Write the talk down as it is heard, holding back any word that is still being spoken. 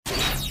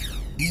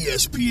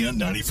ESPN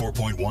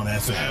 94.1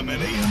 FM and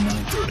AM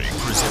 930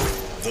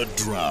 present The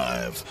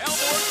Drive.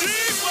 Elmore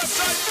deep, left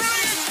side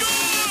three is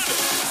good!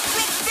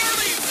 From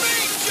 30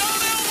 feet,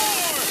 John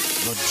Elmore!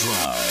 The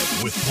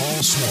Drive with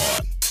Paul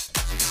Swann.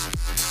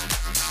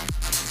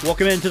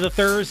 Welcome into the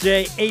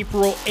Thursday,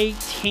 April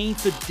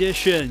 18th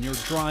edition. Your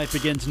drive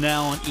begins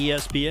now on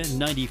ESPN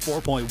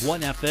 94.1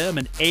 FM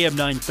and AM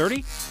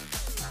 930.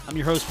 I'm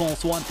your host, Paul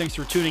Swann. Thanks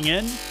for tuning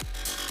in.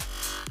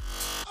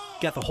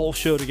 Got the whole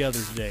show together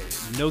today.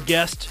 No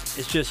guest.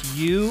 It's just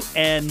you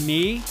and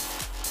me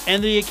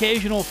and the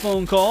occasional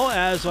phone call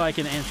as I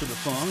can answer the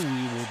phone.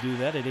 We will do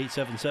that at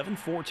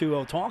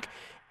 877-420-TALK,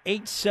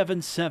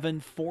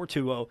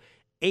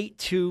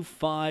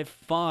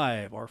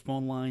 877-420-8255. Our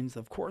phone lines,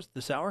 of course,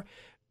 this hour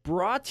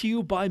brought to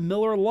you by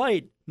Miller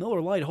Lite.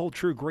 Miller Lite, hold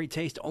true, great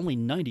taste, only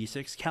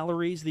 96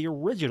 calories, the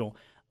original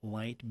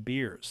light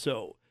beer.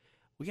 So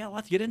we got a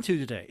lot to get into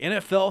today.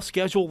 NFL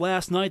schedule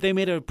last night, they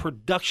made a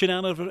production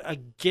out of it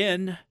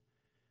again.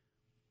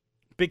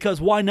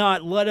 Because why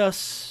not let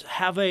us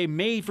have a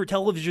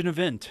made-for-television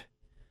event?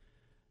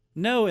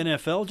 No,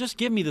 NFL, just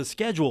give me the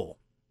schedule.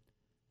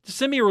 Just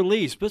send me a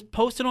release. Just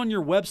post it on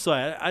your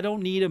website. I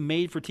don't need a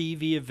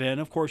made-for-TV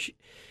event. Of course,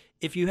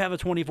 if you have a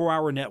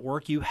 24-hour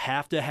network, you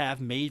have to have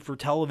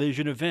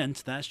made-for-television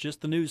events. That's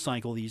just the news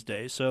cycle these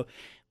days. So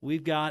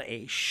we've got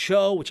a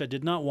show, which I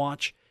did not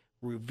watch,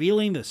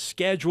 revealing the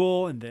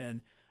schedule, and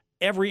then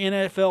every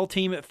NFL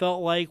team, it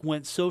felt like,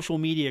 went social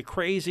media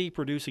crazy,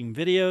 producing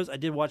videos. I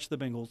did watch the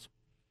Bengals.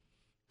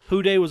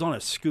 Houday was on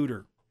a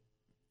scooter.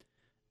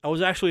 I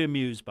was actually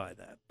amused by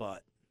that,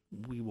 but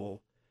we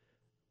will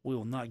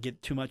not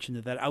get too much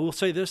into that. I will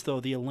say this, though.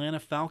 The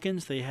Atlanta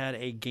Falcons, they had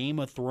a Game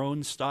of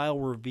Thrones-style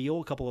reveal.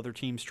 A couple other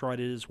teams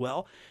tried it as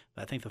well.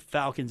 But I think the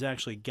Falcons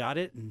actually got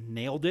it and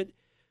nailed it.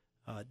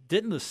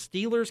 Didn't the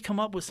Steelers come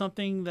up with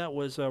something that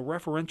was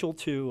referential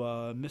to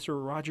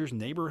Mr. Rogers'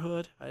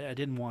 Neighborhood? I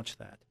didn't watch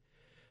that.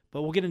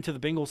 But we'll get into the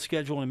Bengals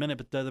schedule in a minute.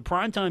 But the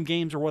primetime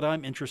games are what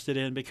I'm interested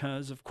in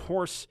because, of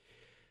course,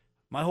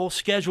 my whole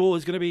schedule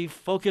is going to be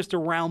focused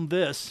around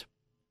this.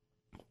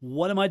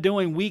 What am I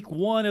doing week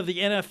one of the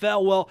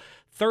NFL? Well,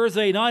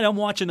 Thursday night, I'm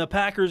watching the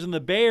Packers and the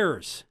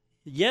Bears.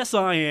 Yes,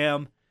 I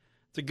am.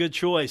 It's a good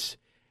choice.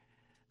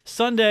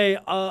 Sunday,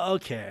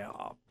 okay,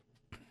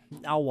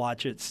 I'll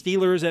watch it.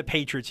 Steelers at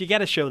Patriots. You got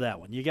to show that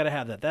one. You got to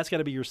have that. That's got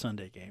to be your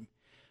Sunday game.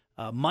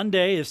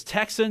 Monday is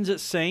Texans at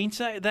Saints.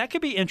 That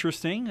could be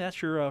interesting.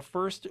 That's your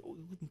first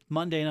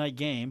Monday night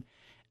game.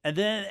 And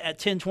then at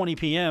 10:20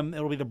 p.m.,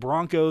 it'll be the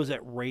Broncos at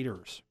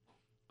Raiders.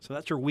 So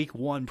that's your week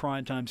one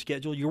primetime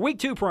schedule. Your week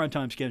two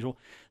primetime schedule,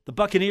 the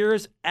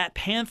Buccaneers at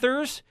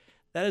Panthers.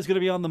 That is going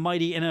to be on the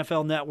mighty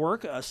NFL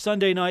Network.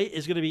 Sunday night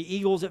is going to be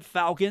Eagles at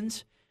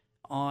Falcons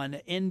on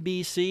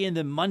NBC. And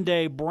then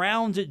Monday,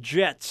 Browns at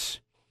Jets.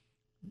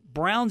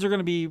 Browns are going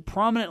to be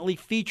prominently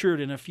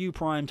featured in a few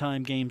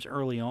primetime games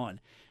early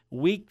on.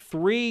 Week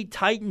three,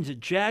 Titans at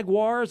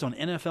Jaguars on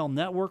NFL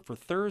Network for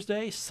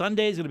Thursday.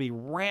 Sunday is going to be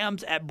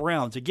Rams at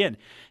Browns. Again,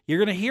 you're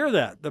going to hear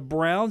that. The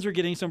Browns are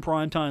getting some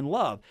primetime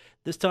love.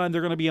 This time they're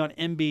going to be on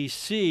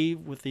NBC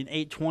with an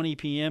 8:20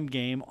 p.m.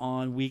 game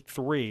on week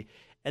three.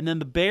 And then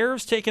the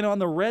Bears taking on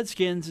the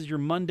Redskins is your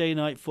Monday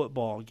night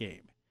football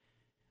game.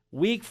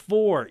 Week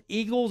four,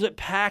 Eagles at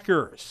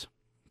Packers.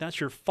 That's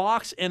your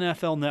Fox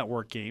NFL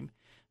Network game.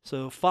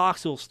 So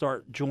Fox will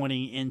start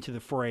joining into the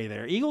fray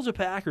there. Eagles or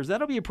Packers,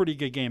 that'll be a pretty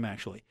good game,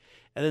 actually.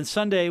 And then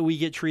Sunday, we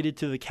get treated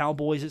to the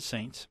Cowboys at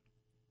Saints.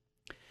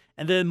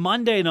 And then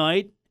Monday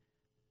night,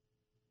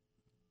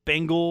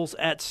 Bengals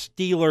at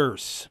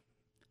Steelers.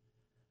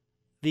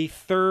 The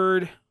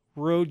third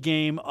road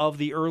game of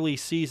the early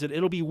season.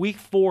 It'll be week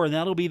four, and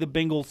that'll be the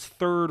Bengals'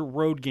 third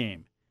road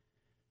game.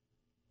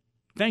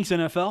 Thanks,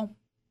 NFL.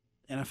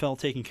 NFL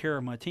taking care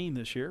of my team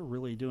this year,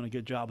 really doing a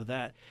good job of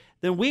that.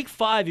 Then week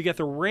five, you got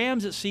the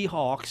Rams at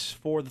Seahawks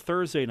for the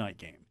Thursday night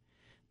game.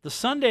 The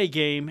Sunday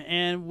game,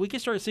 and we can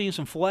start seeing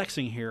some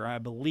flexing here, I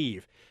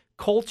believe.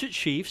 Colts at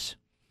Chiefs.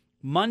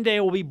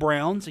 Monday will be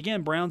Browns.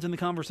 Again, Browns in the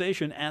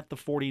conversation at the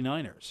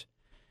 49ers.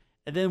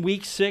 And then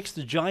week six,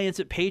 the Giants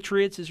at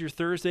Patriots is your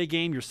Thursday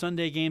game. Your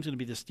Sunday game is going to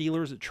be the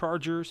Steelers at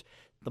Chargers.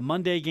 The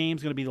Monday game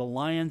is going to be the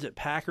Lions at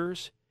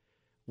Packers.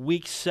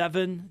 Week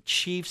 7,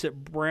 Chiefs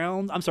at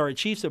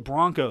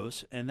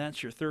Broncos, and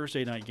that's your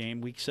Thursday night game,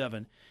 Week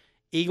 7.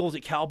 Eagles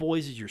at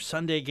Cowboys is your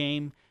Sunday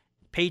game.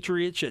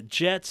 Patriots at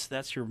Jets,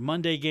 that's your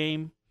Monday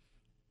game.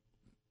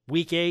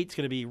 Week 8 is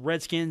going to be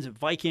Redskins at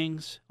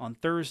Vikings on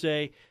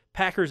Thursday.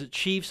 Packers at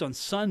Chiefs on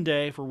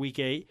Sunday for Week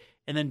 8.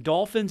 And then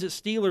Dolphins at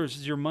Steelers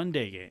is your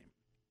Monday game.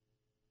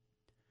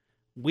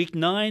 Week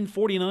 9,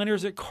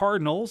 49ers at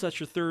Cardinals, that's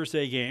your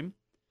Thursday game.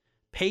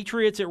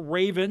 Patriots at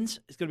Ravens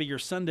is going to be your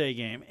Sunday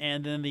game,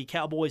 and then the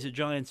Cowboys at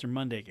Giants are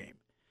Monday game.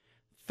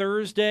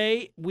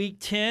 Thursday, Week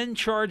 10,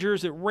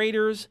 Chargers at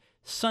Raiders.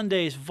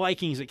 Sunday's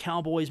Vikings at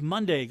Cowboys.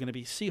 Monday going to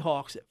be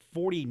Seahawks at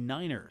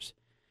 49ers.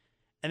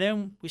 And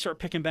then we start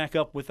picking back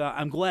up with,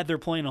 I'm glad they're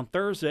playing on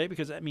Thursday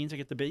because that means I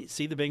get to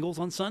see the Bengals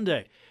on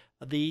Sunday.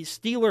 The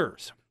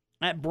Steelers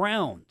at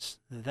Browns.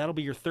 That'll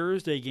be your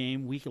Thursday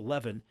game, Week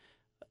 11.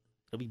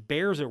 It'll be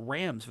Bears at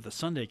Rams for the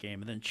Sunday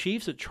game, and then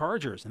Chiefs at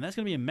Chargers, and that's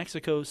going to be in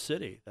Mexico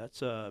City.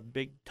 That's a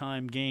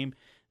big-time game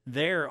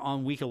there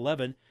on Week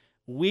 11.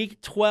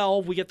 Week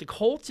 12, we get the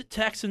Colts at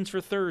Texans for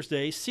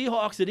Thursday,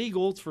 Seahawks at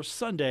Eagles for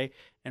Sunday,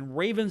 and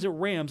Ravens at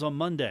Rams on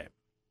Monday.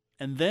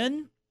 And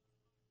then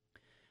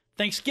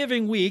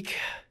Thanksgiving week,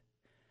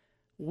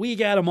 we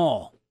got them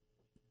all.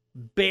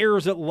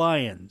 Bears at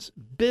Lions,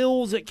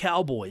 Bills at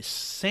Cowboys,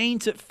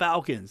 Saints at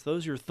Falcons.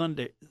 Those are your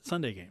Sunday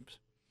games.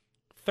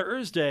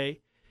 Those are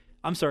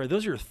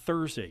your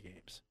Thursday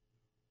games.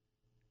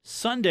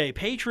 Sunday,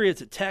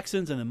 Patriots at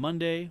Texans, and then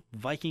Monday,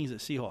 Vikings at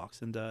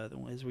Seahawks. And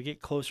as we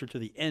get closer to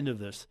the end of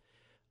this,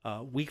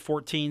 Week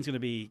 14 is going to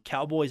be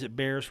Cowboys at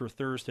Bears for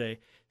Thursday,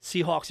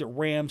 Seahawks at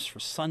Rams for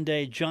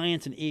Sunday,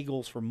 Giants and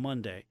Eagles for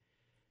Monday.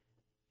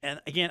 And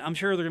again, I'm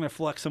sure they're going to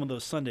flex some of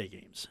those Sunday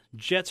games.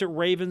 Jets at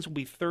Ravens will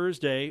be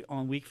Thursday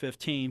on Week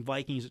 15,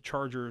 Vikings at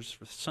Chargers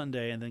for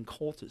Sunday, and then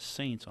Colts at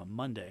Saints on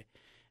Monday.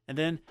 And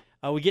then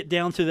we get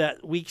down to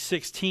that Week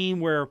 16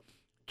 where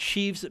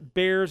Chiefs at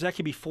Bears, that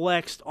could be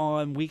flexed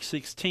on Week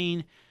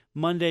 16.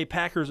 Monday,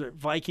 Packers at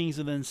Vikings,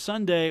 and then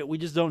Sunday, we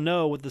just don't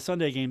know what the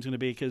Sunday game's going to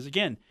be because,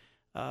 again,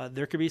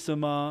 there could be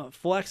some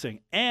flexing.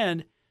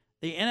 And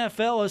the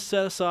NFL has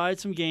set aside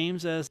some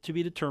games as to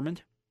be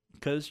determined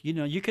because,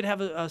 you could have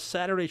a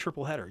Saturday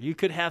triple header. You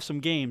could have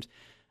some games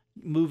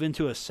move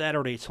into a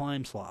Saturday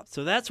time slot.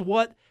 So that's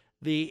what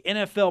the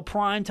NFL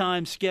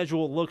primetime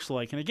schedule looks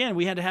like. And, again,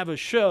 we had to have a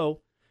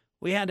show.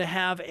 We had to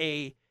have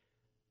an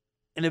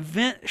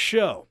event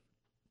show.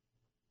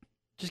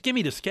 Just give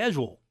me the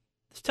schedule.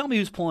 Just tell me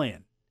who's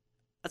playing.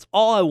 That's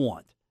all I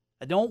want.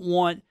 I don't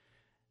want,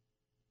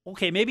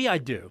 okay, maybe I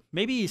do.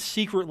 Maybe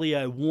secretly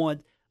I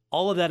want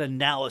all of that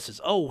analysis.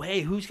 Oh,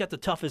 hey, who's got the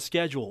toughest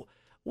schedule?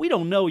 We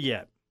don't know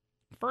yet.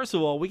 First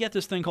of all, we got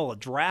this thing called a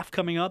draft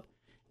coming up,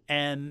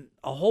 and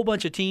a whole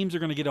bunch of teams are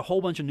going to get a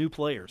whole bunch of new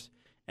players.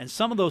 And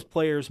some of those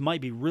players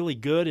might be really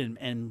good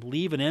and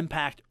leave an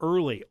impact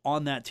early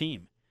on that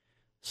team.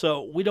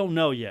 So we don't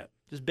know yet.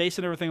 Just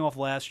basing everything off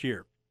last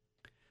year.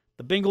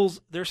 The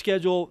Bengals, their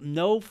schedule,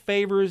 no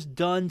favors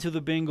done to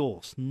the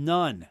Bengals.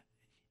 None.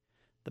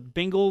 The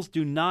Bengals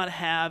do not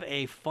have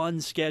a fun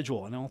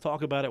schedule, and I'll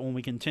talk about it when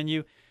we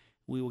continue.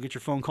 We will get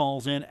your phone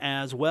calls in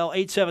as well.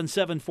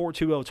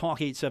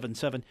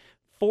 877-420-TALK,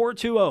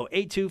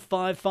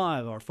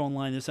 877-420-8255. Our phone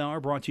line this hour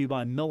brought to you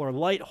by Miller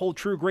Lite. Hold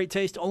true, great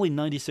taste, only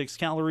 96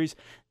 calories.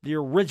 The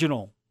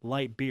original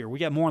light beer. We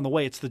got more on the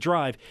way. It's The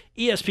Drive,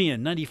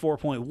 ESPN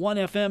 94.1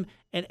 FM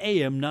and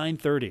AM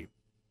 930.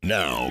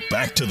 Now,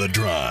 back to The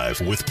Drive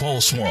with Paul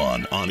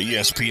Swann on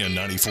ESPN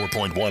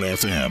 94.1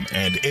 FM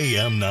and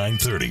AM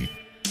 930.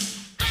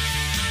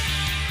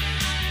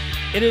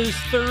 It is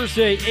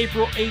Thursday,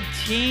 April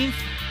 18th.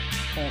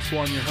 Paul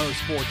Swann, your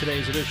host for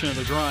today's edition of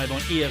The Drive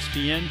on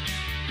ESPN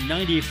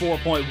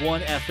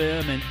 94.1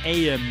 FM and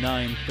AM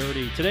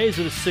 930. Today's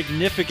a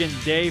significant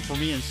day for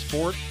me in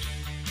sport.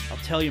 I'll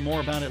tell you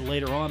more about it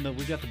later on, but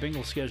we've got the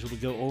Bengals schedule to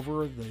go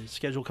over. The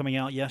schedule coming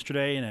out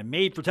yesterday in a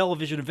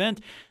made-for-television event.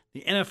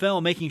 The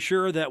NFL making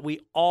sure that we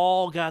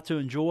all got to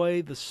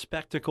enjoy the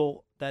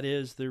spectacle that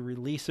is the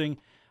releasing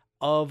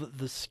of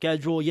the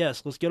schedule.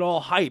 Yes, let's get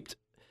all hyped.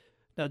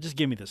 Now, just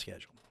give me the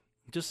schedule.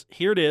 Just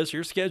here it is,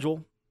 your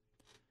schedule.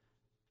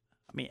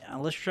 I mean,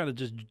 unless you're trying to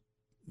just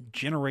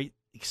generate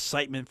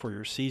excitement for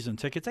your season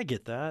tickets, I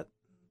get that.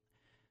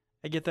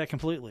 I get that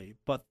completely.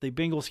 But the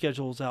Bengals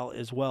schedule is out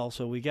as well,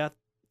 so we got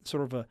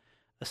sort of a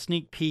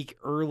sneak peek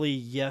early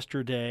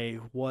yesterday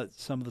what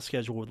some of the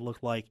schedule would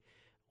look like.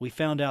 We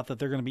found out that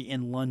they're going to be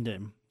in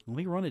London. Let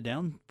me run it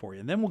down for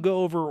you. And then we'll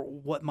go over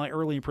what my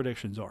early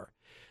predictions are.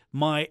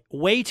 My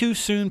way too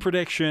soon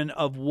prediction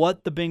of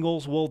what the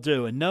Bengals will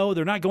do. And no,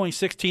 they're not going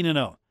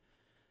 16-0.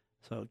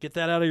 So get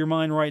that out of your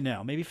mind right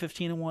now. Maybe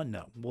 15-1?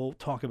 No. We'll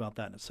talk about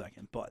that in a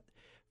second. But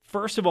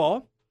first of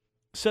all,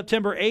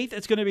 September 8th,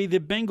 it's going to be the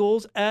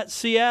Bengals at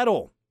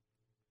Seattle.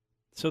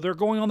 So they're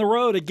going on the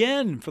road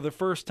again for the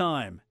first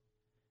time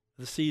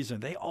this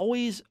season. They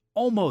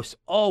almost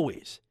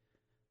always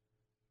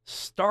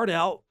start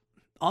out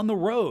on the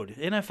road.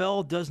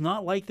 NFL does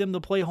not like them to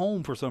play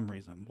home for some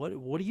reason.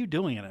 What are you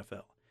doing,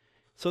 NFL?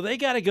 So they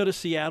got to go to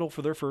Seattle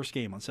for their first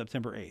game on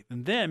September 8th.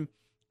 And then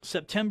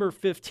September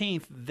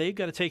 15th, they've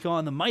got to take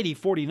on the mighty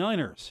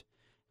 49ers.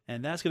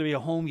 And that's going to be a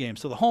home game.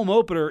 So the home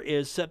opener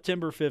is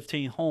September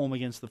 15th, home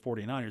against the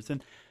 49ers.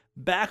 Then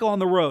back on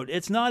the road.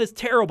 It's not as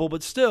terrible,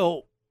 but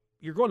still,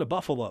 you're going to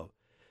Buffalo.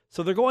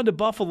 So they're going to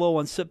Buffalo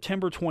on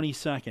September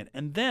 22nd.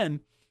 And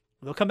then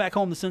they'll come back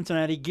home to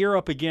Cincinnati, gear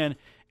up again,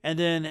 and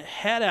then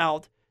head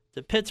out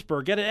to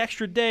Pittsburgh. Get an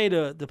extra day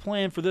to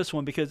plan for this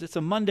one because it's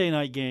a Monday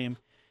night game.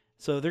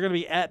 So they're going to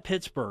be at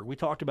Pittsburgh. We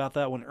talked about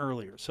that one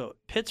earlier. So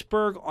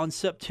Pittsburgh on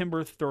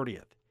September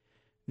 30th.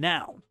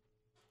 Now,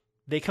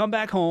 they come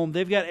back home.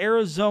 They've got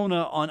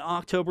Arizona on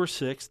October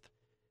 6th.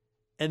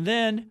 And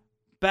then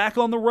back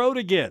on the road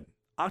again.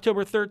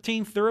 October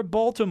 13th, they're at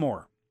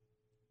Baltimore.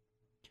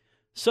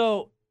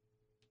 So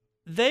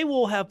they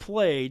will have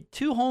played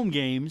 2 home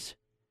games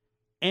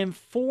and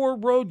 4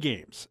 road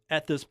games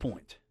at this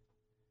point.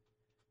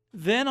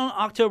 Then on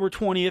October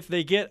 20th,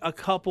 they get a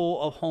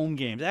couple of home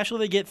games. Actually,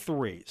 they get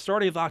 3,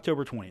 starting with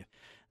October 20th.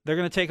 They're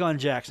going to take on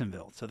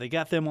Jacksonville, so they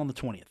got them on the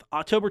 20th.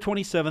 October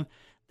 27th,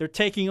 they're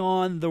taking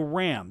on the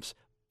Rams.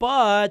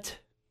 But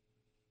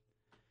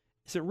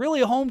is it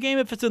really a home game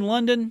if it's in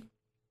London?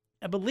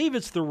 I believe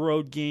it's the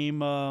road game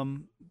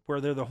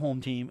where they're the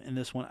home team in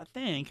this one, I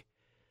think.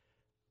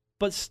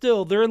 But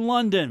still, they're in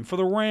London for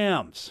the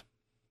Rams.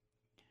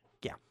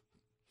 Yeah.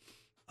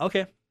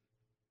 Okay.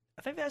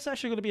 I think that's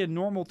actually going to be a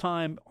normal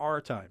time,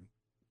 our time.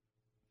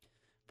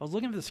 If I was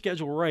looking at the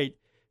schedule right,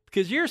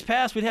 because years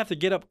past, we'd have to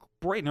get up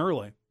bright and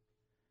early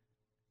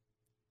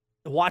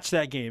to watch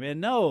that game. And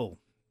no,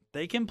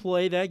 they can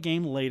play that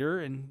game later,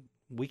 and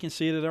we can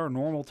see it at our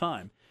normal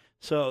time.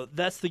 So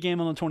that's the game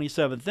on the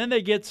 27th. Then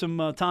they get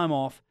some time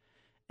off,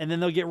 and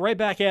then they'll get right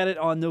back at it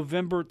on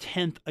November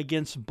 10th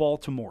against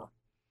Baltimore.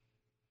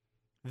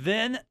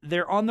 Then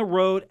they're on the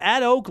road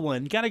at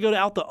Oakland. Got to go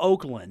out to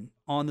Oakland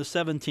on the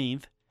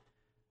 17th.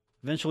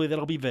 Eventually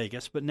that'll be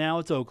Vegas, but now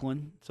it's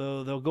Oakland.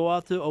 So they'll go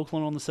out to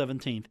Oakland on the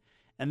 17th.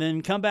 And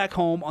then come back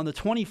home on the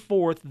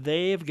 24th.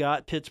 They've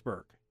got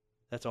Pittsburgh.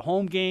 That's a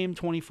home game,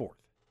 24th.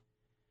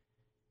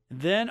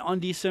 Then on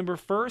December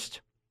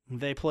 1st,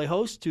 they play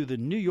host to the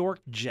New York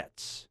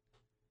Jets.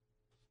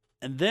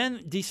 And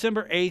then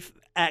December 8th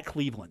at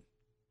Cleveland.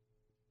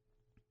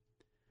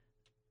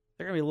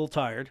 They're going to be a little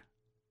tired,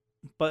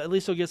 but at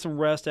least they'll get some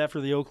rest after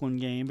the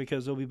Oakland game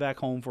because they'll be back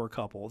home for a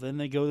couple. Then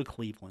they go to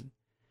Cleveland.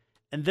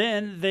 And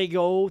then they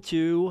go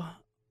to,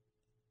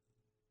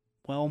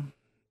 well,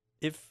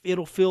 if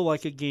it'll feel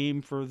like a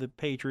game for the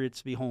Patriots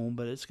to be home,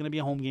 but it's going to be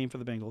a home game for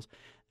the Bengals.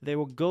 They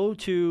will go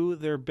to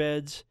their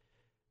beds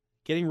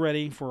getting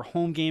ready for a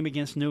home game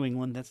against New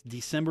England. That's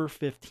December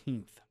 15th.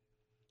 And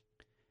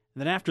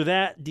then after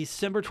that,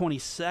 December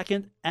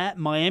 22nd at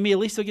Miami. At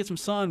least they'll get some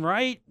sun,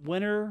 right?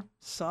 Winter,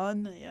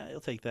 sun. Yeah, you'll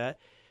take that.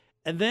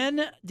 And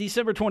then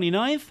December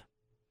 29th,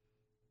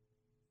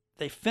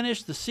 they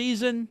finish the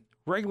season,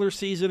 regular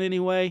season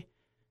anyway,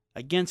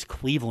 against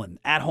Cleveland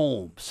at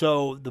home.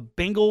 So the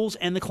Bengals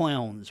and the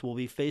Clowns will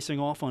be facing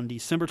off on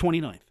December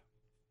 29th.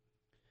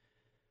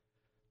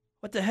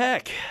 What the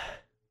heck?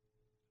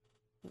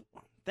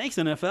 Thanks,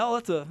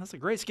 NFL. That's a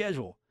great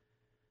schedule.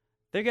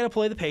 They're going to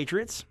play the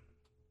Patriots.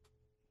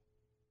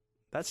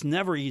 That's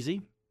never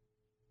easy.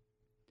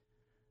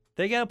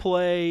 They got to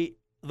play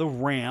the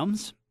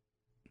Rams.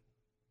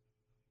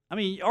 I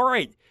mean, all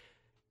right.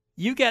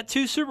 You got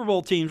 2 Super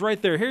Bowl teams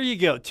right there. Here you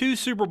go. 2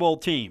 Super Bowl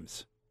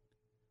teams.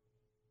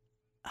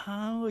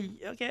 Oh,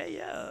 okay,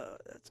 yeah.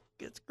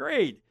 That's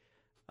great.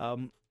 That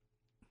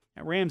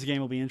Rams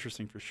game will be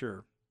interesting for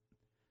sure.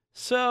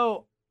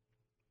 So,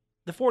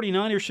 the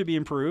 49ers should be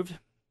improved.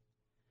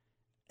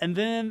 And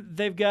then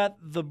they've got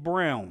the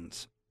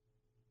Browns.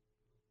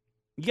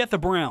 You got the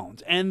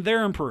Browns, and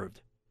they're improved.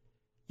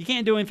 You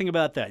can't do anything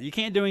about that. You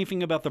can't do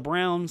anything about the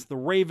Browns, the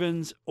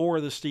Ravens, or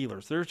the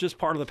Steelers. They're just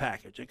part of the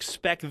package.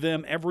 Expect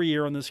them every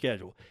year on the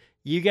schedule.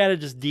 You got to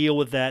just deal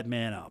with that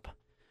man up.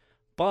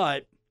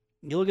 But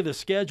you look at the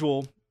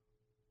schedule,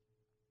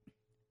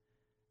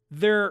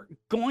 they're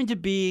going to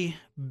be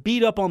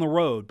beat up on the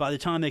road by the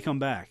time they come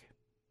back.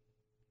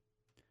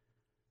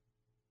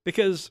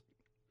 Because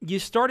you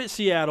start at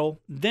Seattle,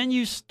 then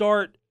you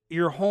start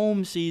your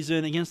home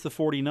season against the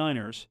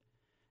 49ers.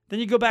 Then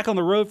you go back on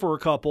the road for a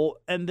couple,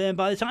 and then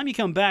by the time you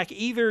come back,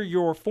 either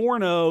you're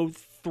 4-0,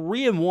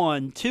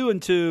 3-1,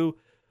 2-2,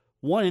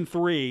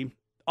 1-3.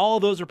 All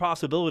of those are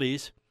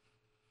possibilities.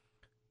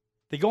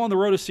 They go on the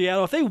road to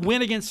Seattle. If they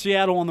win against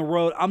Seattle on the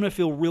road, I'm going to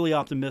feel really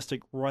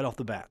optimistic right off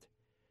the bat.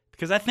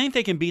 Because I think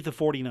they can beat the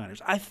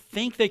 49ers. I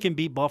think they can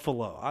beat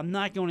Buffalo. I'm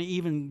not going to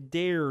even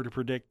dare to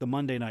predict the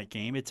Monday night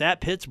game. It's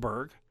at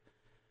Pittsburgh.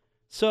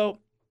 So,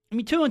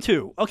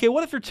 2-2. Okay,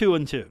 what if they're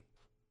 2-2?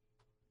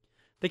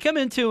 They come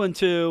in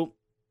 2-2.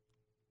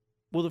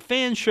 Will the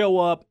fans show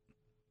up?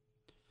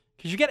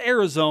 Because you got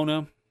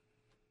Arizona.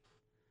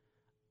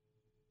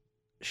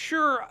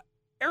 Sure,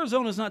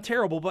 Arizona's not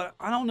terrible, but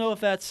I don't know if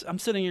that's... I'm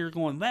sitting here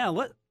going, man, I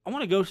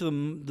want to go to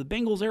the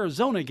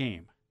Bengals-Arizona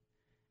game.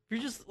 If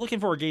you're just looking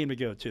for a game to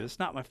go to, it's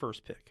not my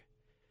first pick.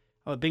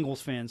 I'm a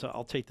Bengals fan, so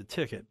I'll take the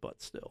ticket,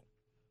 but still.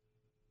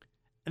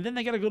 And then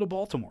they got to go to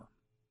Baltimore.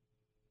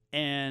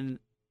 And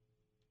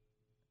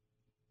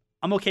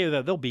I'm okay with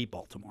that. They'll beat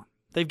Baltimore.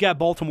 They've got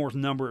Baltimore's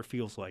number, it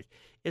feels like.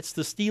 It's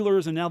the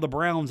Steelers and now the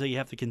Browns that you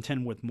have to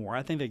contend with more.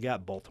 I think they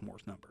got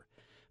Baltimore's number.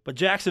 But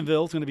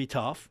Jacksonville's going to be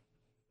tough.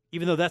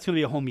 Even though that's going to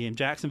be a home game,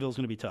 Jacksonville's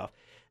going to be tough.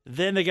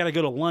 Then they got to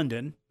go to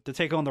London to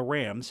take on the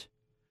Rams.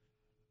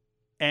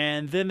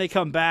 And then they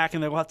come back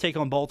and they'll have to take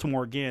on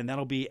Baltimore again.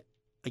 That'll be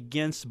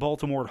against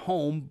Baltimore at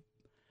home.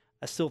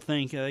 I still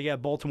think they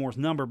got Baltimore's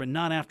number, but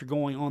not after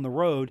going on the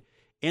road,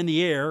 in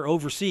the air,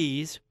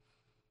 overseas,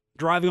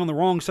 driving on the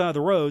wrong side of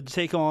the road to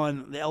take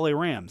on the LA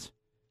Rams.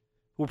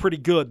 Who are pretty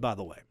good, by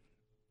the way.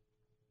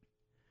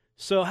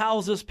 So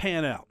how's this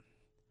pan out?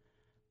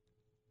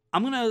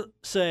 I'm going to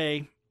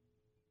say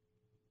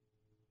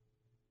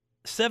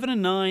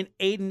 7-9,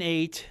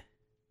 8-8,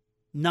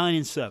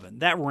 9-7.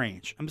 That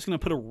range. I'm just going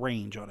to put a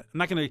range on it. I'm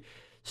not going to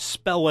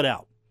spell it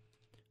out.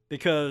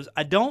 because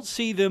I don't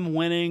see them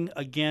winning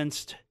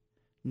against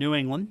New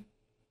England.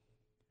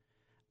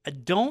 I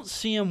don't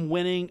see them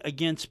winning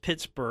against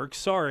Pittsburgh.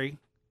 Sorry.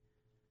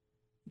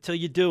 Until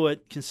you do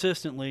it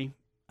consistently,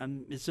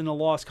 it's in the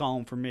loss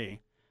column for me.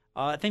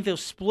 I think they'll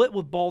split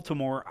with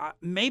Baltimore.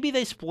 Maybe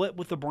they split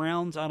with the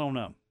Browns. I don't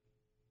know.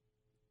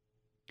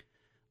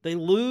 They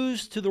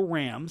lose to the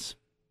Rams.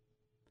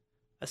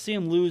 I see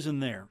them losing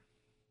there.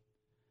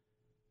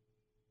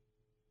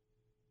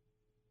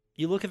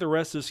 You look at the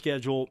rest of the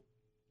schedule.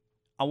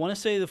 I want to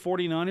say the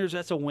 49ers,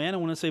 that's a win. I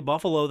want to say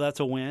Buffalo, that's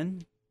a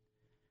win.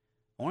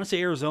 I want to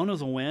say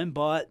Arizona's a win,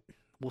 but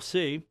we'll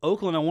see.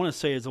 Oakland, I want to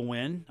say, is a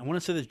win. I want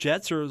to say the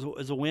Jets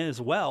is a win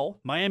as well.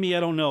 Miami, I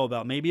don't know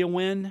about. Maybe a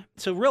win.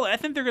 So really, I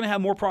think they're going to have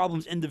more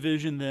problems in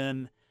division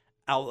than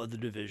out of the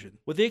division.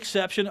 With the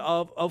exception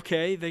of,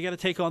 okay, they got to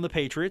take on the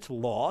Patriots,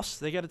 loss.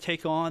 They got to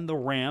take on the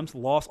Rams,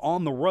 loss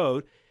on the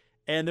road.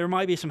 And there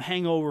might be some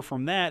hangover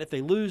from that if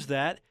they lose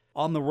that.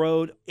 On the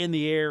road, in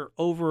the air,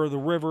 over the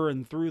river,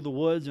 and through the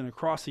woods, and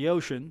across the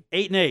ocean.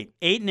 8-8.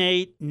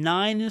 8-8,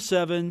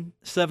 9-7,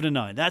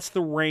 7-9. That's the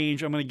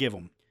range I'm going to give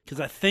them. Because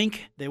I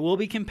think they will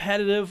be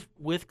competitive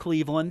with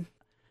Cleveland.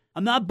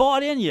 I'm not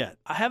bought in yet.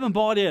 I haven't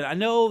bought in. I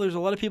know there's a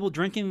lot of people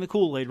drinking the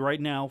Kool-Aid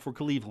right now for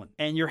Cleveland.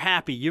 And you're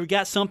happy. You've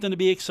got something to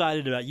be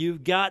excited about.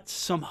 You've got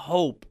some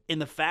hope in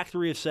the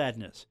factory of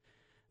sadness.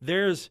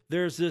 There's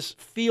this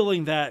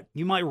feeling that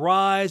you might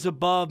rise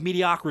above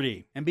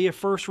mediocrity and be a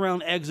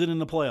first-round exit in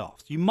the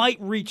playoffs. You might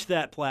reach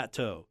that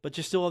plateau, but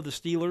you still have the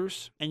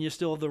Steelers and you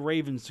still have the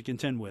Ravens to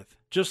contend with,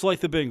 just like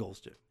the Bengals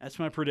do. That's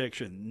my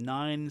prediction,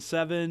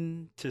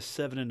 9-7 to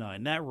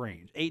 7-9, that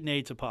range.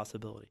 8-8's a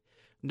possibility.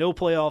 No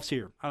playoffs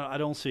here. I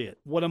don't see it.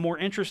 What I'm more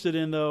interested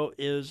in, though,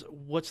 is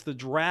what's the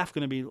draft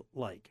going to be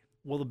like?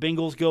 Will the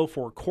Bengals go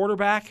for a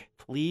quarterback?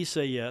 Please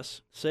say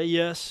yes. Say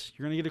yes.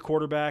 You're going to get a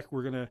quarterback.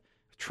 We're going to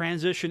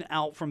transition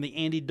out from the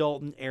Andy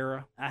Dalton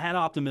era. I had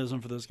optimism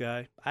for this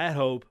guy. I had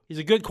hope. He's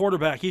a good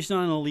quarterback. He's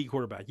not an elite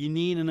quarterback. You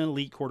need an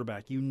elite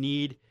quarterback. You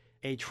need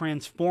a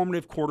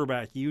transformative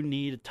quarterback. You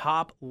need a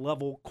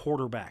top-level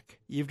quarterback.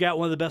 You've got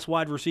one of the best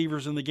wide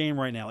receivers in the game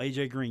right now,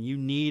 A.J. Green. You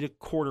need a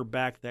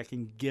quarterback that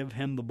can give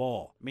him the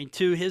ball. I mean,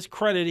 to his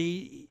credit,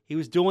 he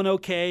was doing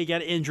okay. He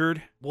got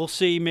injured. We'll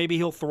see. Maybe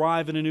he'll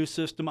thrive in a new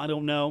system. I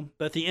don't know.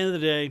 But at the end of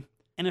the day,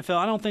 NFL,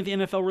 I don't think the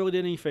NFL really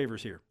did any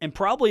favors here. And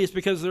probably it's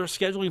because their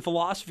scheduling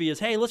philosophy is,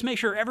 hey, let's make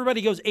sure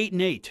everybody goes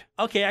 8-8.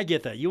 Okay, I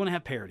get that. You want to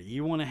have parity.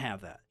 You want to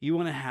have that. You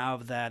want to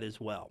have that as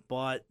well.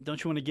 But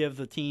don't you want to give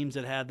the teams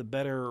that had the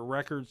better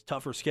records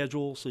tougher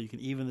schedules so you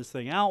can even this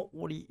thing out?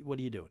 What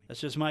are you doing?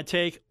 That's just my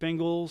take.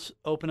 Bengals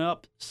open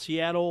up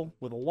Seattle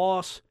with a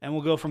loss, and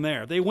we'll go from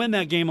there. If they win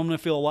that game, I'm going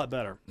to feel a lot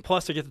better.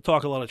 Plus, I get to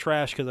talk a lot of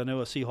trash because I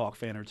know a Seahawk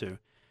fan or two.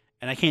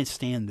 And I can't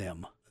stand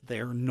them.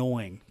 They're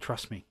annoying.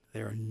 Trust me.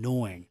 They're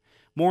annoying.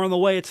 More on the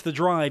way. It's The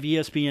Drive,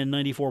 ESPN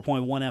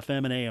 94.1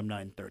 FM and AM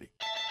 930.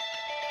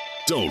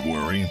 Don't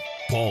worry.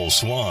 Paul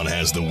Swann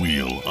has the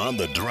wheel on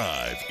The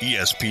Drive,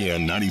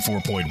 ESPN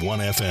 94.1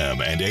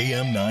 FM and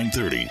AM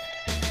 930.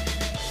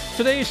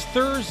 Today's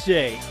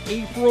Thursday,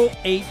 April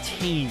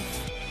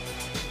 18th.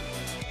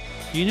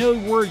 You know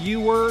where you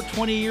were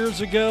 20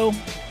 years ago?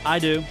 I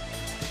do.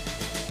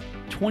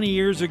 20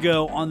 years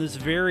ago on this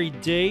very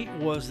date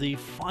was the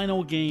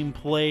final game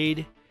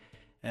played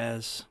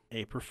as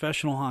a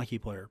professional hockey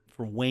player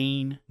for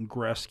Wayne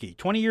Gretzky.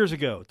 20 years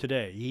ago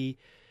today, he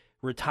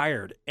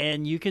retired.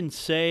 And you can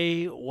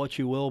say what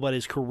you will about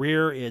his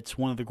career. It's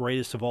one of the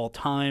greatest of all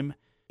time.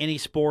 Any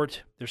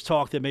sport, there's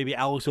talk that maybe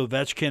Alex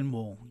Ovechkin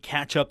will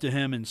catch up to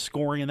him in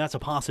scoring, and that's a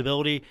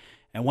possibility.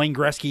 And Wayne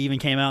Gretzky even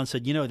came out and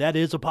said, that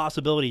is a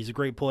possibility. He's a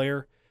great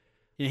player.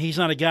 He's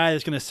not a guy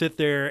that's going to sit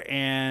there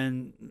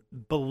and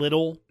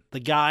belittle the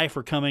guy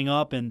for coming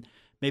up and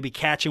maybe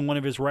catching one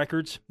of his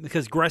records,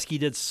 because Gretzky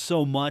did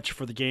so much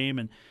for the game,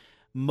 and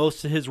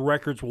most of his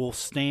records will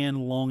stand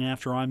long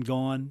after I'm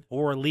gone,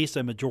 or at least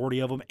a majority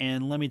of them.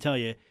 And let me tell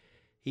you,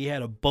 he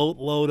had a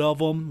boatload of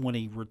them when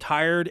he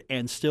retired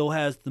and still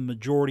has the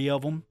majority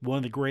of them, one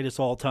of the greatest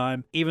all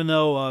time. Even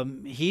though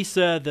he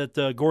said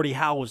that Gordie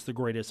Howe was the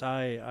greatest,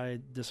 I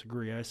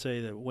disagree. I say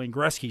that Wayne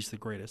Gretzky's the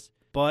greatest.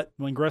 But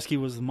Wayne Gretzky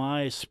was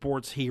my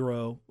sports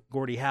hero.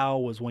 Gordie Howe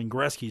was Wayne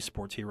Gretzky's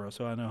sports hero,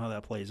 so I know how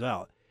that plays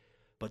out.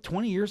 But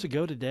 20 years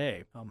ago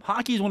today,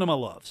 hockey is one of my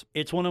loves.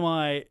 It's one of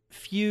my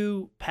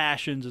few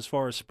passions as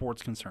far as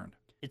sports concerned.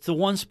 It's the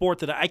one sport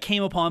that I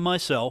came upon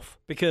myself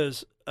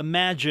because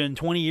imagine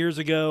 20 years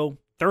ago,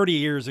 30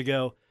 years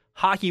ago,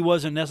 hockey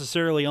wasn't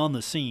necessarily on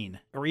the scene,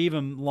 or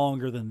even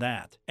longer than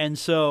that. And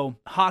so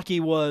hockey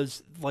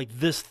was like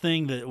this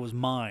thing that was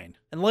mine.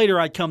 And later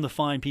I'd come to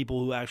find people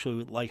who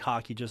actually like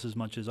hockey just as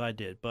much as I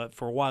did. But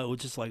for a while, it was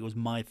just like it was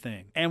my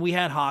thing. And we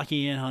had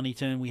hockey in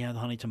Huntington. We had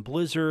the Huntington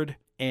Blizzard.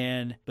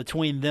 And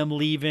between them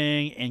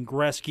leaving and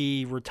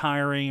Gretzky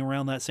retiring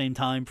around that same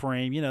time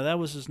frame, that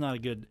was just not a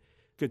good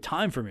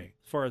time for me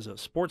as far as a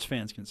sports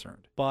fan's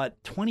concerned.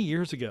 But 20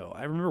 years ago,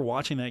 I remember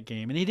watching that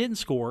game, and he didn't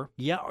score.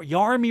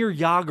 Jaromir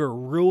Jagr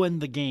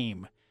ruined the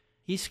game.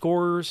 He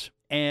scores,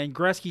 and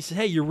Gretzky said,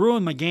 "Hey, you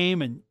ruined my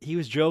game," and he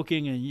was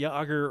joking, and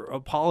Yager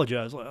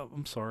apologized. Like, "Oh,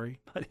 I'm sorry.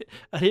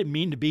 I didn't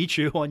mean to beat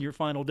you on your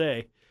final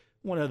day."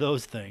 One of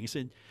those things.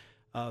 And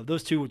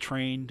those two would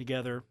train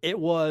together. It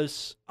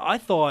was, I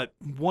thought,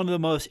 one of the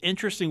most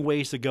interesting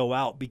ways to go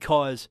out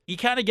because you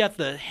kind of got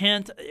the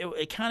hint.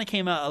 It kind of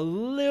came out a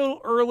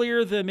little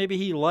earlier than maybe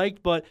he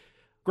liked, but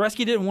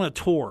Gretzky didn't want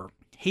a tour.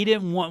 He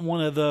didn't want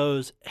one of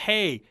those,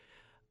 hey,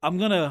 I'm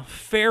going to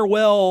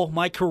farewell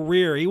my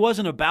career. He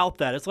wasn't about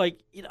that. It's like,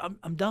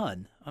 I'm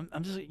done.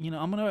 I'm just, I'm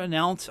going to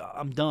announce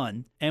I'm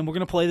done, and we're going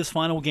to play this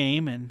final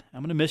game, and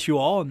I'm going to miss you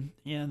all,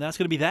 and that's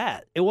going to be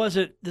that. It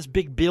wasn't this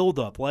big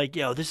buildup like,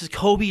 this is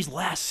Kobe's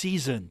last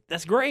season.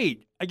 That's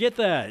great. I get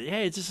that.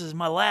 Hey, this is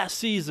my last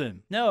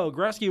season. No,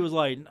 Gretzky was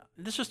like,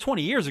 this was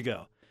 20 years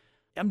ago.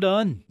 I'm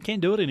done. Can't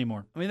do it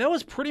anymore. I mean, that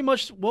was pretty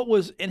much what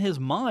was in his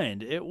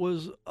mind. It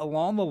was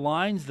along the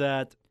lines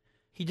that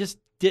he just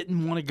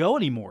didn't want to go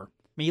anymore.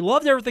 I mean, he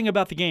loved everything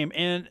about the game.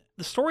 And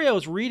the story I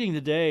was reading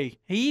today,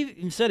 he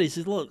even said,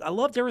 look, I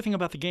loved everything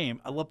about the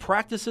game. I love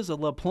practices. I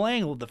love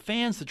playing. I love the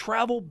fans, the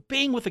travel,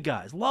 being with the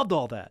guys. Loved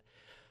all that.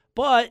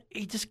 But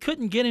he just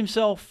couldn't get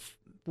himself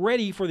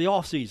ready for the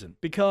offseason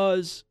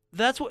because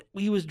that's what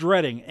he was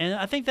dreading. And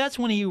I think that's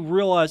when he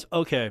realized,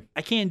 okay,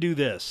 I can't do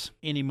this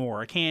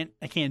anymore. I can't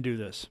do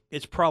this.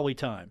 It's probably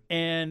time.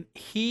 And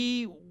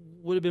he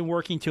would have been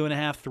working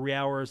 2.5, 3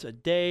 hours a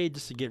day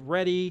just to get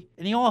ready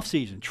in the off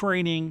season,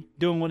 training,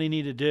 doing what he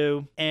needed to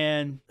do.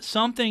 And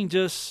something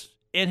just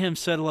in him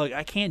said, look,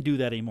 I can't do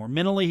that anymore.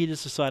 Mentally, he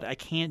just decided, I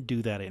can't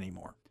do that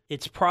anymore.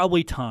 It's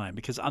probably time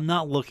because I'm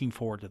not looking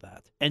forward to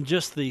that. And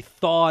just the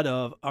thought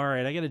of, all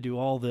right, I got to do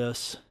all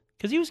this.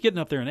 Because he was getting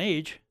up there in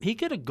age. He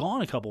could have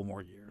gone a couple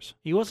more years.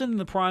 He wasn't in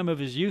the prime of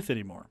his youth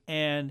anymore.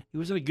 And he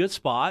was in a good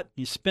spot.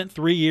 He spent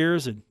 3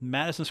 years in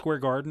Madison Square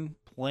Garden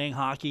playing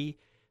hockey.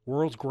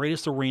 World's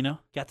greatest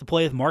arena. Got to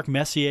play with Marc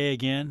Messier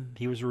again.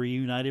 He was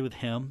reunited with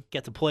him.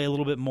 Got to play a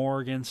little bit more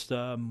against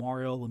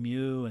Mario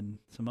Lemieux and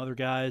some other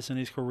guys in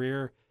his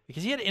career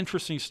because he had an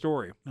interesting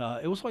story.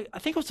 It was like, I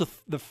think it was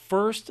the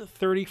first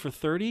 30 for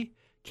 30,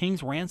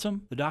 King's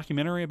Ransom, the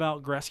documentary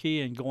about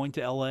Gretzky and going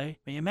to L.A. I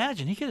mean,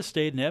 imagine he could have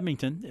stayed in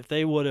Edmonton if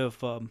they would have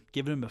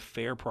given him a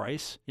fair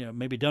price,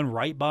 maybe done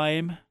right by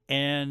him,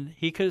 and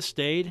he could have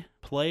stayed,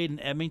 played in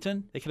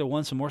Edmonton. They could have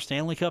won some more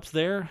Stanley Cups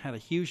there, had a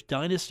huge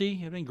dynasty. It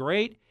would have been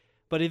great.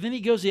 But then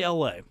he goes to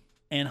L.A.,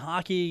 and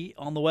hockey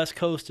on the West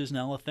Coast is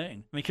now a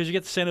thing. I mean, because you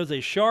get the San Jose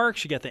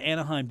Sharks, you got the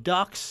Anaheim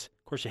Ducks.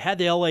 Of course, you had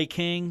the L.A.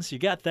 Kings. You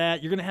got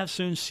that. You're going to have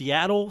soon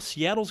Seattle.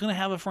 Seattle's going to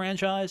have a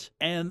franchise,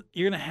 and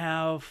you're going to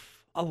have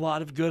a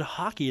lot of good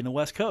hockey in the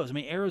West Coast. I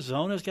mean,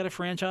 Arizona's got a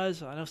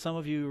franchise. I know some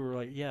of you were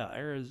like, yeah,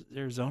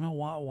 Arizona,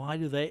 why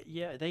do they?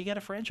 Yeah, they got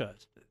a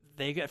franchise.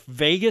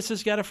 Vegas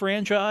has got a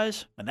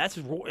franchise, and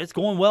it's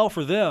going well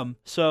for them.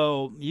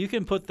 So you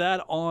can put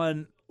that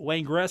on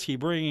Wayne Gretzky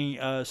bringing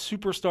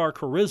superstar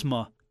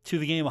charisma to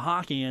the game of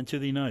hockey and to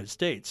the United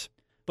States.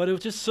 But it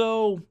was just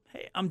so,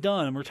 hey, I'm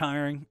done. I'm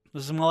retiring.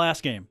 This is my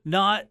last game.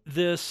 Not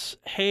this,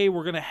 hey,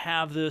 we're going to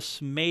have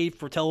this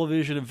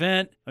made-for-television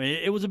event. I mean,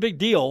 it was a big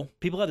deal.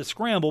 People had to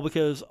scramble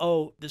because,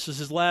 this is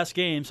his last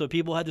game, so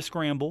people had to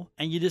scramble,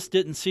 and you just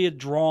didn't see it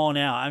drawn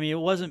out. I mean, it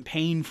wasn't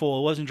painful.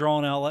 It wasn't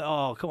drawn out like,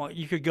 oh, come on,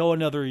 you could go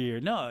another year.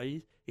 No,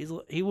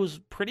 he was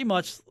pretty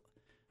much,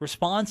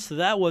 response to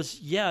that was,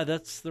 yeah,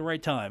 that's the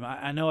right time.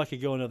 I know I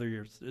could go another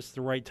year. It's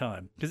the right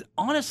time. Because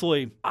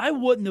honestly, I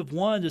wouldn't have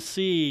wanted to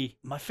see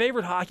my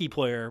favorite hockey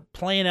player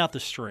playing out the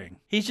string.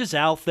 He's just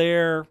out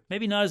there,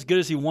 maybe not as good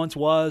as he once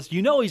was.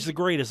 He's the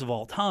greatest of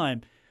all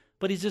time,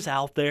 but he's just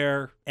out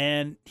there,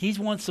 and he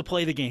wants to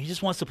play the game. He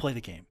just wants to play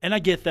the game. And I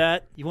get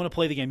that. You want to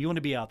play the game. You want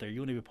to be out there. You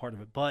want to be a part of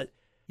it. But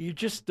you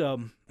just,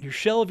 your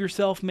shell of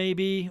yourself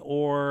maybe,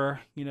 or,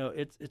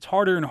 it's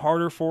harder and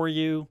harder for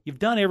you. You've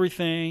done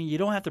everything. You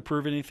don't have to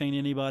prove anything to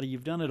anybody.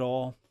 You've done it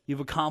all. You've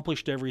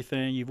accomplished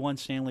everything. You've won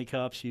Stanley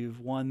Cups. You've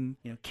won,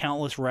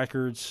 countless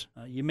records.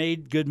 You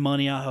made good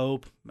money, I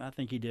hope. I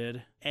think you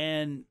did.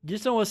 And you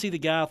just don't want to see the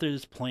guy out there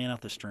just playing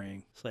out the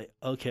string. It's like,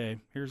 okay,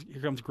 here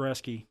comes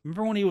Gretzky.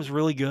 Remember when he was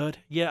really good?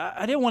 Yeah,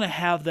 I didn't want to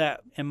have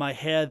that in my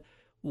head.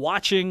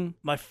 Watching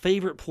my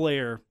favorite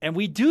player, and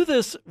we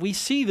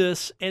see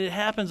this, and it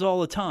happens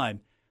all the time.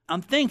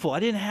 I'm thankful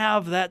I didn't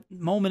have that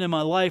moment in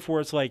my life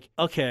where it's like,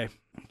 okay,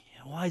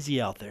 why is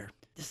he out there?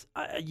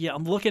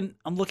 I'm looking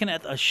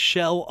at a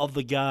shell of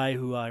the guy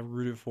who I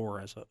rooted for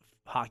as a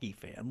hockey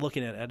fan. I'm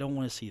looking at it. I don't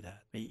want to see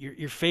that.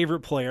 Your favorite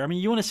player. I mean,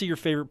 you want to see your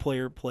favorite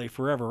player play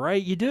forever,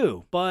 right? You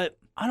do, but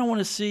I don't want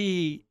to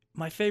see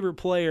my favorite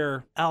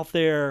player out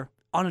there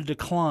on a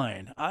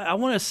decline. I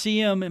want to see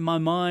him in my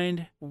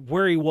mind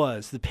where he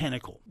was, the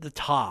pinnacle, the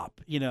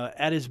top,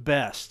 at his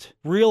best.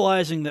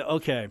 Realizing that,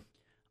 okay,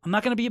 I'm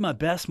not going to be at my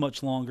best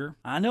much longer.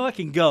 I know I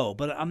can go,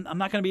 but I'm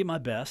not going to be at my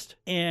best.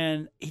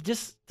 And he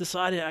just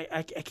decided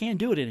I can't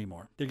do it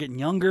anymore. They're getting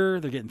younger.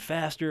 They're getting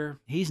faster.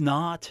 He's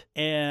not.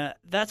 And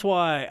that's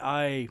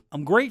why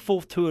I'm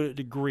grateful to a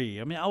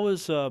degree. I mean, I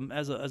was,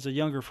 as a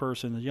younger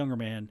person, a younger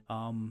man,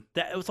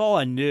 that was all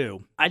I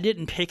knew. I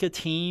didn't pick a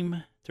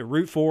team to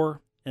root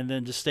for. and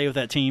then just stay with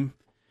that team.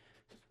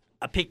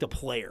 I picked a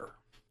player.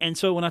 And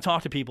so when I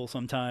talk to people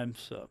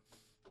sometimes,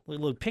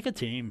 look, pick a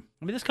team.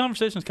 I mean, this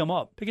conversation's come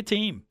up. Pick a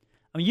team.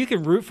 I mean, you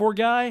can root for a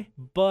guy,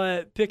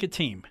 but pick a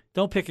team.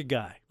 Don't pick a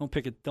guy.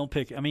 Don't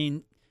pick. I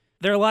mean,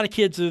 there are a lot of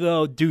kids who,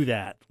 though, do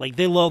that. Like,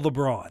 they love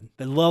LeBron.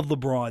 They love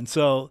LeBron.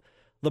 So,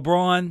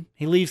 LeBron,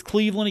 he leaves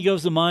Cleveland, he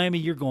goes to Miami,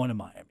 you're going to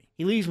Miami.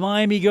 He leaves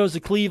Miami, he goes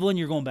to Cleveland,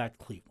 you're going back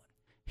to Cleveland.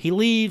 He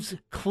leaves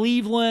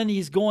Cleveland,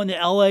 he's going to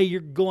L.A.,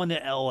 you're going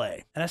to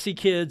L.A. And I see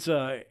kids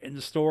in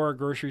the store,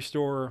 grocery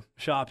store,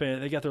 shopping.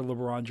 They got their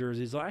LeBron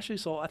jerseys. I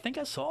think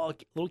I saw a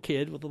little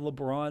kid with a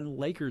LeBron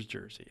Lakers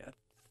jersey. I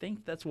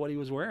think that's what he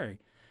was wearing.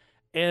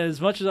 And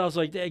as much as I was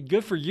like, hey,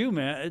 good for you,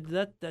 man,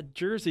 that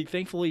jersey,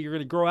 thankfully you're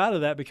going to grow out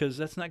of that because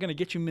that's not going to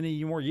get you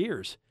many more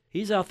years.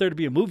 He's out there to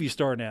be a movie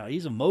star now.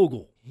 He's a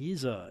mogul.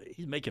 He's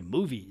making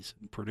movies,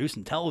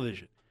 producing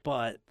television.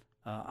 But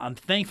I'm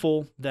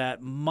thankful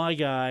that my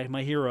guy,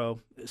 my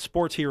hero,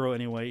 sports hero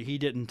anyway, he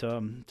didn't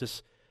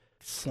just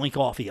slink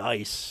off the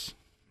ice.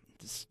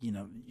 Just,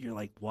 you're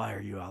like, why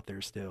are you out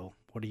there still?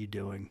 What are you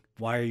doing?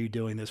 Why are you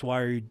doing this? Why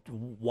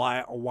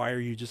are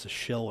you just a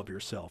shell of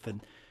yourself?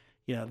 And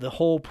the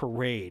whole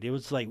parade, it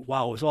was like,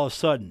 wow, it was all of a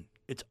sudden,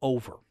 it's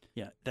over.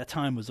 Yeah, that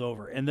time was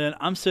over. And then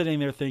I'm sitting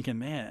there thinking,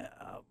 man,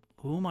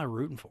 who am I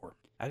rooting for?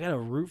 I got to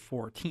root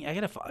for a team.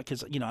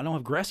 Because, I don't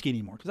have Gretzky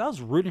anymore. Because I was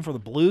rooting for the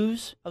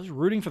Blues. I was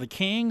rooting for the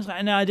Kings.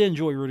 I did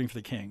enjoy rooting for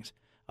the Kings.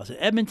 I was an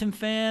Edmonton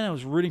fan. I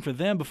was rooting for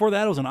them. Before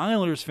that, I was an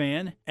Islanders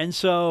fan. And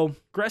so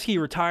Gretzky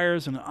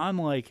retires, and I'm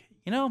like,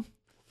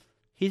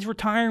 he's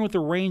retiring with the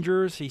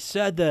Rangers. He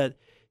said that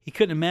he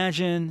couldn't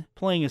imagine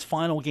playing his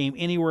final game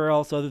anywhere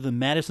else other than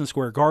Madison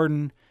Square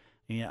Garden.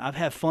 I've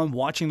had fun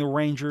watching the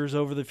Rangers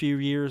over the few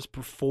years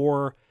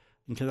before,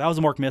 because I was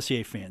a Mark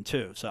Messier fan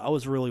too. So I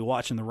was really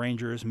watching the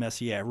Rangers.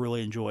 Messier, I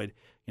really enjoyed.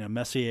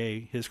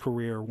 Messier, his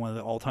career, one of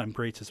the all-time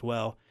greats as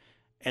well.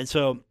 And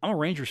so I'm a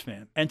Rangers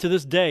fan. And to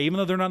this day, even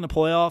though they're not in the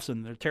playoffs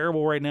and they're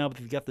terrible right now, but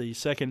they've got the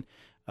second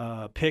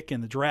pick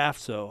in the draft,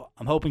 so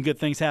I'm hoping good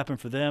things happen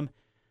for them.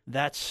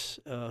 That's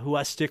who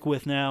I stick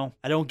with now.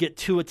 I don't get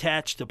too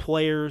attached to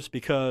players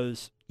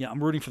because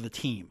I'm rooting for the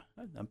team.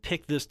 I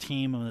picked this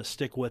team. I'm going to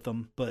stick with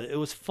them. But it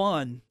was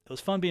fun. It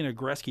was fun being a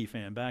Gretzky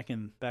fan back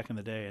in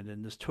the day. And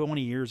then this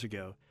 20 years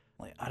ago,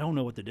 I don't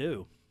know what to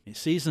do. The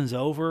season's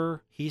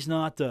over. He's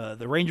not.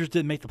 The Rangers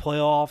didn't make the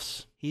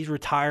playoffs. He's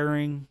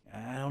retiring.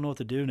 I don't know what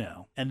to do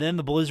now. And then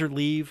the Blizzard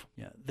leave.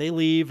 Yeah, they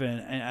leave,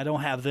 and I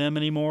don't have them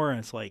anymore. And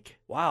it's like,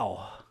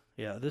 wow.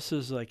 Yeah, this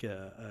is like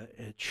a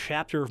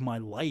chapter of my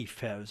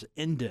life has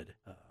ended.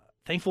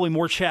 Thankfully,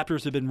 more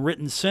chapters have been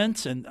written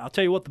since, and I'll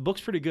tell you what, the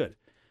book's pretty good.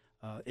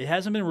 It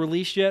hasn't been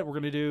released yet. We're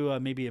going to do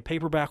maybe a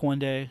paperback one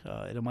day.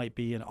 It might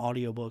be an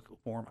audiobook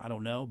form. I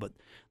don't know, but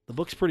the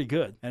book's pretty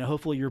good, and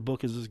hopefully your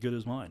book is as good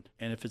as mine.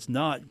 And if it's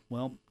not,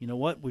 well, you know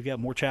what? We've got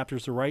more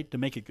chapters to write to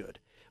make it good.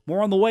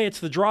 More on the way. It's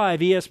The Drive,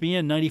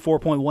 ESPN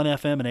 94.1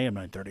 FM and AM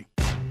 930.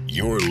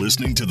 You're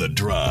listening to The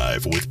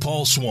Drive with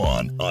Paul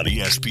Swann on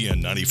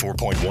ESPN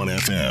 94.1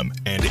 FM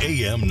and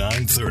AM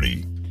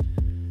 930.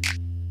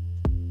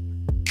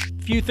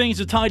 Few things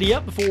to tidy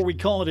up before we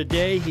call it a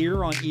day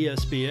here on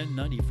ESPN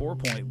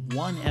 94.1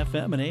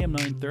 FM and AM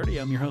 930.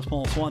 I'm your host,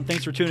 Paul Swann.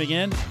 Thanks for tuning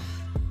in.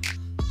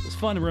 It's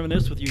fun to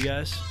reminisce with you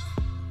guys.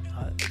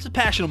 It's a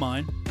passion of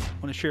mine. I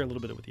want to share a little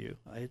bit of it with you.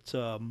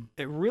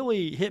 It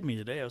really hit me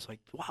today. I was like,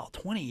 wow,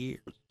 20 years.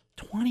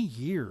 20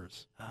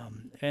 years.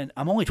 And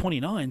I'm only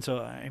 29, so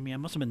I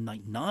must have been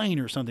like 9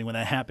 or something when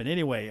that happened.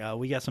 Anyway,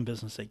 we got some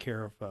business to take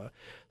care of.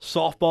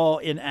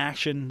 Softball in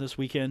action this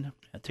weekend,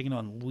 taking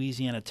on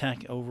Louisiana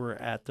Tech over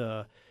at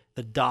the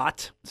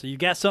Dot. So you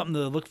got something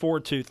to look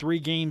forward to.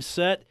 3-game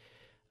set.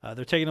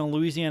 They're taking on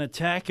Louisiana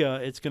Tech.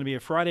 It's going to be a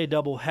Friday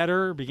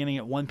doubleheader beginning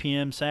at 1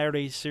 p.m.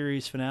 Saturday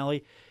series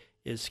finale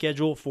is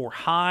scheduled for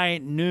high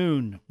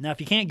noon. Now, if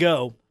you can't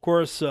go, of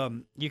course,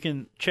 you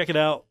can check it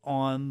out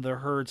on the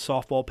Herd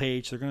softball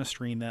page. They're going to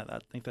stream that. I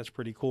think that's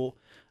pretty cool.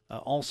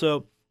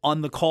 Also,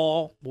 on the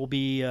call will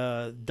be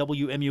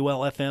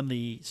WMUL-FM,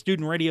 the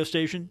student radio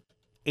station,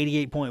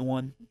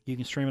 88.1. You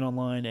can stream it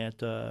online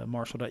at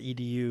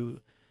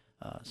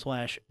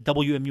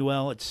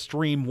marshall.edu/WMUL. It's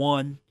Stream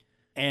 1.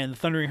 And the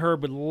Thundering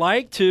Herd would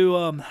like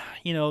to,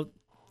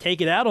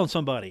 take it out on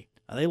somebody.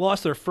 They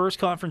lost their first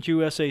Conference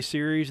USA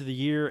Series of the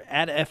year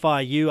at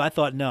FIU. I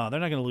thought, no, they're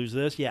not going to lose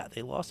this. Yeah,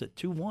 they lost it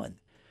 2-1.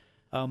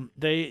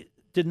 They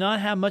did not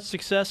have much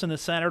success in the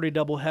Saturday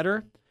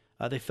doubleheader.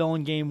 They fell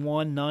in Game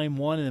 1,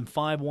 9-1, and then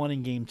 5-1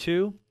 in Game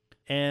 2.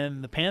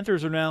 And the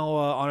Panthers are now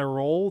on a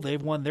roll.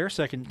 They've won their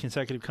second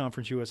consecutive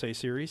Conference USA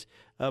Series.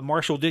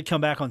 Marshall did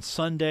come back on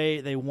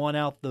Sunday. They won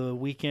out the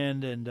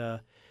weekend, and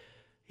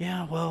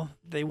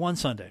they won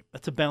Sunday.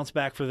 That's a bounce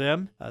back for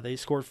them. They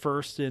scored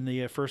first in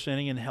the first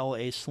inning and held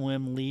a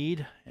slim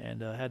lead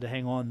and had to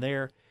hang on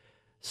there.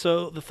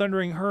 So the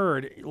Thundering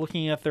Herd,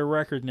 looking at their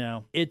record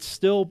now, it's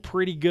still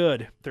pretty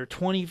good. They're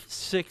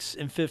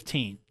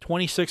 26-15.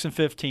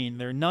 26-15.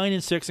 They're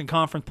 9-6 in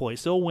conference play,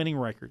 still a winning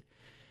record.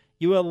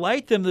 You would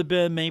like them to have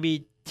been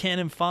maybe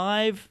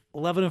 10-5,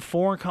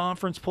 11-4 in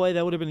conference play.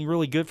 That would have been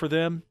really good for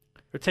them.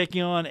 They're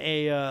taking on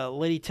a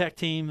Lady Tech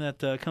team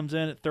that comes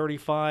in at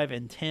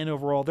 35-10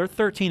 overall. They're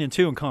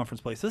 13-2 in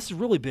conference play. So this is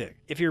really big.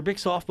 If you're a big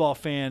softball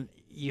fan,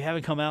 you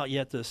haven't come out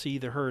yet to see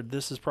the Herd.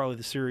 This is probably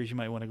the series you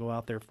might want to go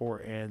out there for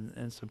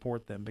and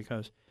support them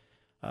because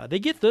they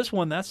get this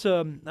one. That's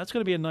going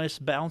to be a nice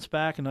bounce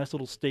back, a nice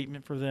little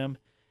statement for them.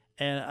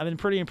 And I've been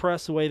pretty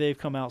impressed the way they've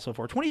come out so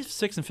far.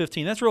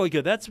 26-15, that's really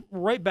good. That's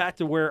right back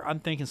to where I'm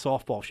thinking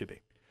softball should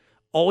be.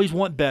 Always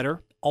want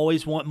better,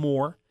 always want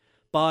more.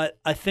 But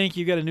I think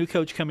you got a new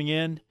coach coming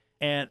in.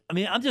 And, I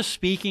mean, I'm just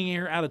speaking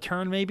here out of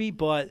turn maybe,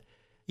 but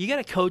you got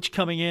a coach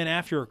coming in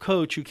after a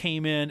coach who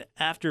came in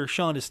after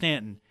Shonda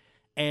Stanton.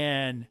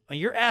 And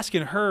you're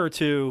asking her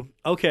to,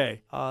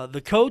 okay,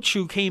 the coach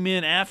who came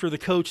in after the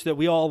coach that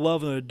we all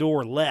love and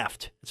adore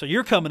left. So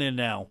you're coming in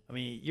now. I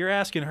mean, you're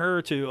asking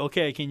her to,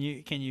 okay, can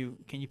you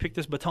pick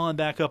this baton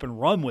back up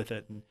and run with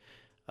it? And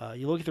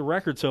you look at the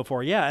record so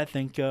far. Yeah, I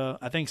think so.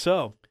 I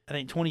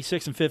think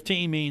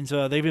 26-15 means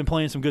they've been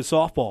playing some good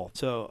softball.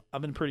 So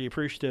I've been pretty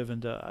appreciative,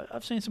 and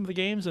I've seen some of the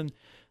games and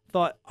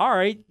thought, all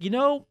right,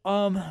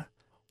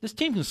 this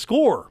team can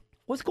score.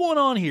 What's going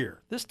on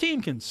here? This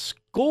team can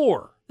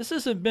score. This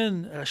hasn't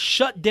been a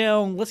shut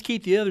down, let's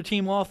keep the other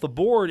team off the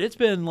board. It's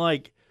been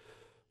like,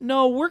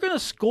 no, we're going to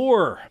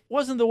score.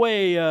 Wasn't the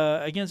way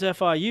against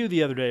FIU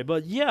the other day.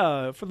 But,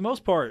 yeah, for the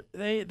most part,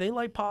 they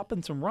like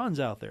popping some runs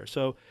out there.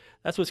 So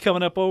that's what's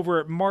coming up over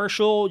at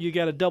Marshall. You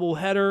got a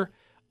doubleheader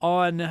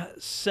on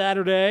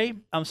Saturday. You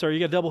got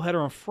a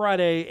doubleheader on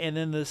Friday, and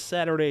then the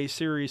Saturday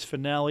series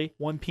finale,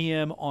 1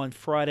 p.m. on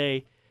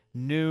Friday,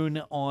 noon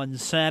on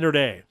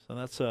Saturday.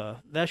 So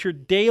that's your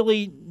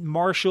daily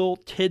Marshall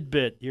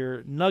tidbit,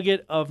 your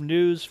nugget of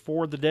news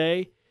for the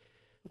day.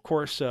 Of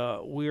course,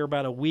 we are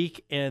about a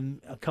week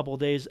and a couple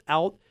of days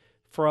out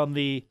from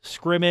the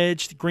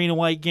scrimmage, the green and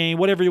white game,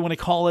 whatever you want to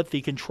call it,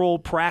 the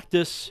controlled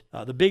practice,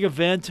 the big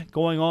event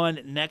going on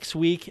next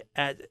week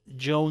at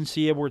Jones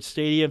C. Edwards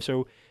Stadium.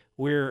 So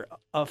we're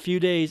a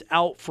few days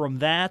out from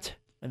that,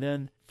 and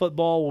then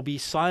football will be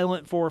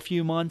silent for a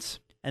few months.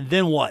 And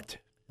then what?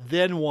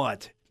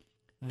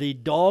 The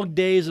dog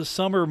days of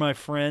summer, my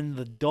friend.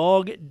 The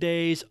dog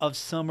days of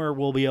summer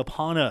will be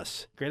upon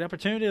us. Great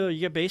opportunity.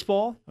 You get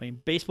baseball. I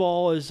mean,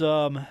 baseball is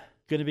going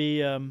to be,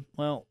 going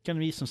to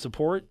be some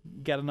support.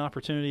 Got an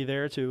opportunity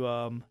there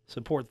to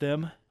support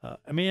them.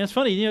 I mean, it's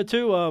funny,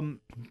 too.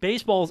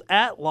 Baseball's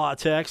at La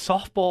Tech.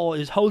 Softball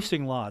is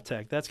hosting La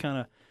Tech. That's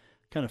kind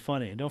of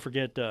funny. And don't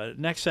forget,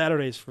 next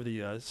Saturday is for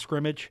the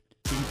scrimmage.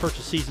 You can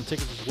purchase season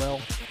tickets as well.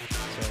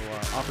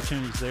 So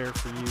opportunities there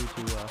for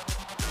you to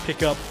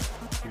pick up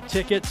your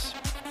tickets,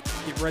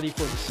 get ready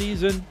for the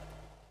season.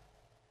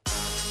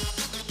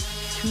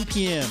 2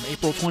 p.m.,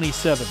 April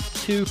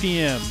 27th, 2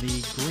 p.m.,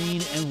 the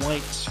green and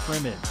white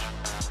scrimmage.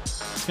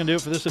 That's going to do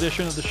it for this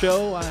edition of the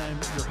show. I'm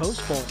your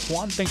host, Paul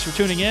Swan. Thanks for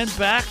tuning in.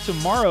 Back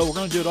tomorrow. We're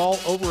going to do it all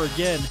over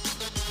again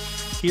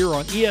here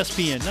on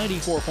ESPN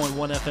 94.1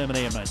 FM and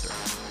AM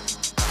 930.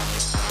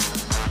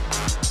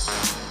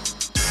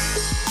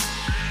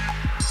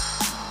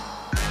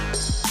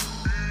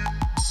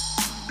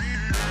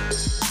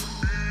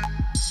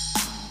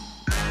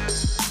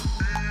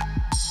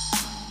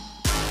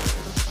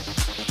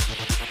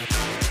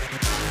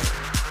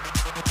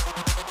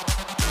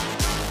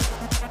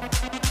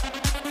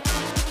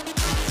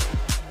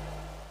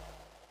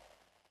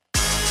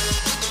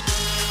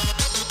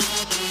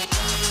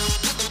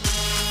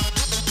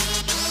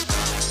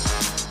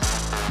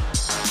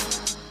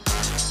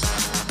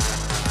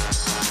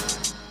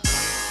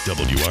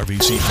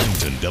 WRVC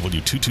Huntington,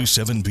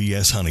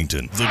 W227BS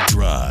Huntington. The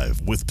Drive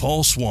with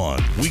Paul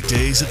Swan.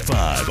 Weekdays at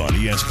 5 on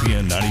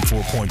ESPN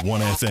 94.1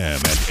 FM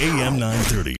and AM 930.